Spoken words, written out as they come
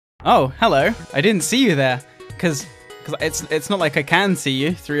Oh, hello. I didn't see you there, because it's not like I can see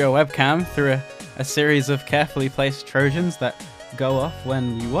you through your webcam, through a series of carefully placed Trojans that go off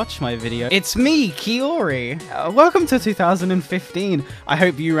when you watch my video. It's me, Kiori. Welcome to 2015. I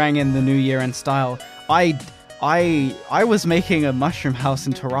hope you rang in the new year in style. I was making a mushroom house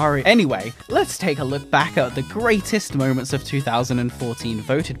in Terraria. Anyway, let's take a look back at the greatest moments of 2014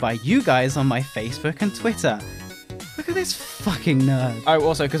 voted by you guys on my Facebook and Twitter. Look at this fucking nerd. Oh,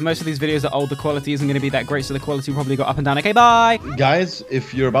 also, because most of these videos are old, the quality isn't going to be that great, so the quality probably got up and down. Okay, bye! Guys,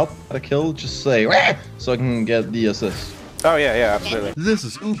 if you're about to kill, just say "Wah!" so I can get the assist. Oh, yeah, absolutely. This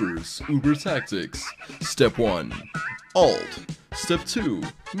is Uber Tactics. Step 1, Alt. Step 2,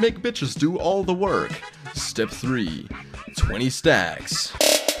 make bitches do all the work. Step 3, 20 stacks.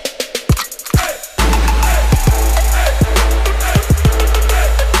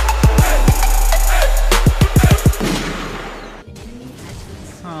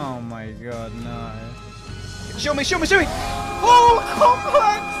 Oh my god, no. Show me! Oh,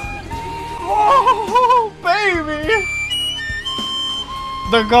 complex! Oh, baby!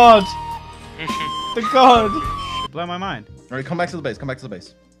 The god! The god! Blow my mind. Alright, come back to the base,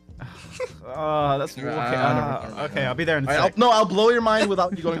 Oh, that's walking. Okay, I'll be there in a sec. I'll blow your mind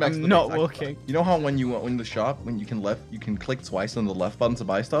without you going back to the not base. walking. You know how when you in the shop, when you can click twice on the left button to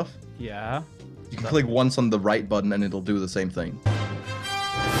buy stuff? Yeah. You can click once on the right button and it'll do the same thing.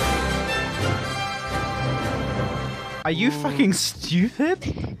 Are you fucking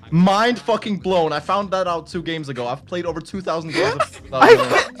stupid? Mind fucking blown. I found that out 2 games ago. I've played over 2,000 games.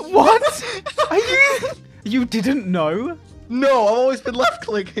 What? Are you? You didn't know? No, I've always been left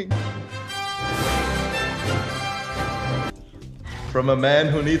clicking. From a man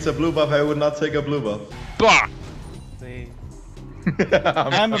who needs a blue buff, I would not take a blue buff. Bah!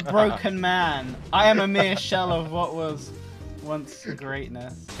 I am a broken man. I am a mere shell of what was once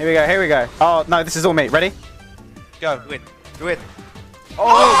greatness. Here we go. Oh, no, this is all me. Ready? Go, do it.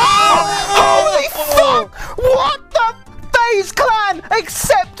 Holy fuck! What the FaZe Clan?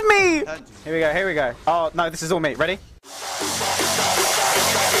 Accept me! Here we go. Oh, no, this is all me. Ready?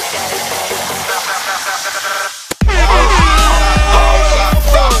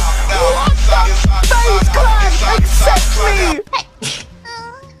 FaZe Clan! Accept me!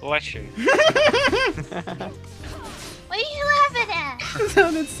 Bless you. What are you laughing at? That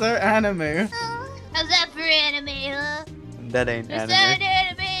sounded so anime. How's that for anime, huh? That ain't Is anime. that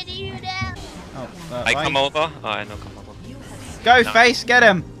anime to you now? Oh, I come over? Oh, I know come over. Go, No. FaZe, get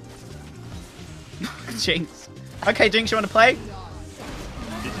him! Jinx. Okay, Jinx, you want to play?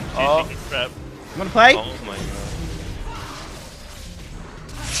 Oh. You want to play? Oh my god.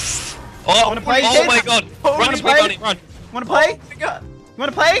 Oh, Wanna play, oh kids? my god! Wanna Run, play? Bunny, run! Want to play? You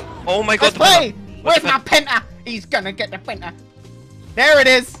want to play? Oh my god! Let's play! What's Where's my penta? He's gonna get the penta. There it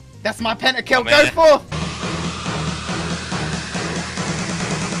is. That's my penta kill. Oh, Go man. forth.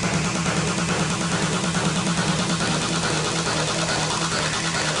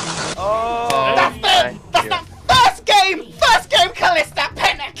 Oh, That's it. That's the first game. First game, Callista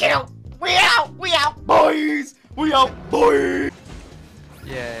penta kill. We out, boys. We out, boys.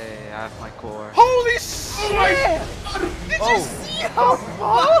 Yay, I have my core. Holy shit! Did you see how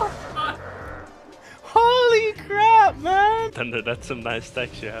far? Holy crap, man! Thunder, that's some nice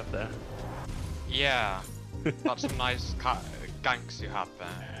stacks you have there. Yeah, that's some nice ganks you have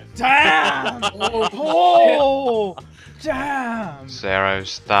there. Damn! Oh, damn! 0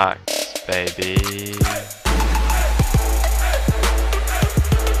 stacks, baby.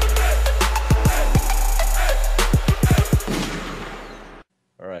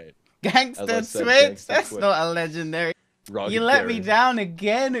 Alright. Gangster As I said, Twix? Gangster That's Twix. not a legendary. Rocket You let me Carry. down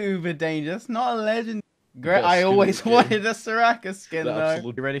again, Uber Danger. That's not a legend. Great. Best I skin always skin. wanted a Soraka skin, The though.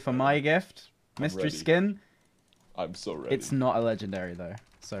 absolute- You ready for my gift? Mystery ready. skin? I'm so ready. It's not a legendary, though.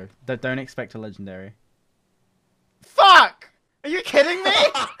 So, don't expect a legendary. Fuck! Are you kidding me?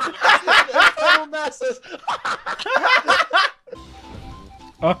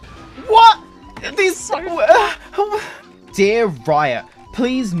 What? These. Dear Riot,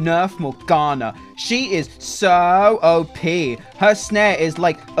 please nerf Morgana. She is so OP. Her snare is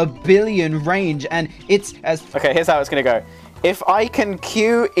like a billion range, and it's as. Okay, here's how it's gonna go. If I can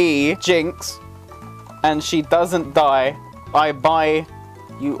QE Jinx and she doesn't die, I buy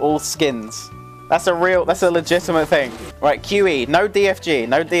you all skins. That's a legitimate thing. Right, QE, no DFG,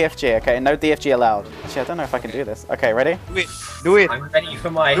 okay? No DFG allowed. Actually, I don't know if I can do this. Okay, ready? Do it! I'm ready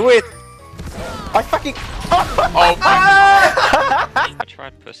for my. Do it! I fucking... Oh my god! I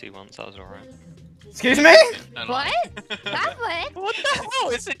tried pussy once, that was alright. Excuse me? What? That what? What the hell?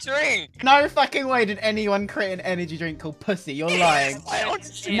 It's a drink. No fucking way did anyone create an energy drink called Pussy. You're lying. I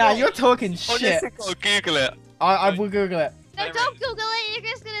honestly Nah, you're talking shit. honestly gotta Google it. I will Google it. No, don't Google it.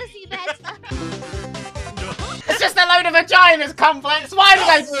 You're just gonna see bad stuff. It's just a load of vaginas, complex. Why did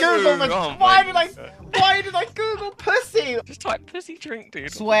I Google the? Oh Why my did I Google pussy? Just type pussy drink,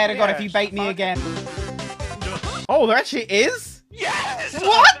 dude. Swear to God, if you Yes, bait me fuck. again. Oh, there actually is. Yes!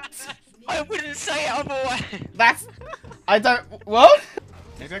 What? I wouldn't say it otherwise. That's. I don't. What?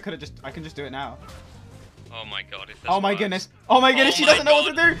 Maybe I could have just. I can just do it now. Oh my god, if this Oh my works. goodness. Oh my goodness. Oh She my doesn't know what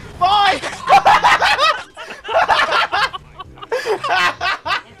to God. do. Bye.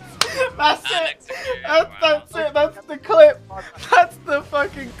 That's And it. execute, That's wow. it. That's the clip. That's the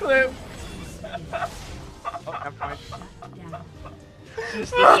fucking clip. Oh, I'm fine.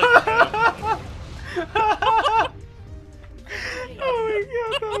 Just like, Oh my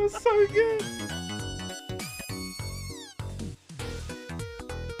god, that was so good.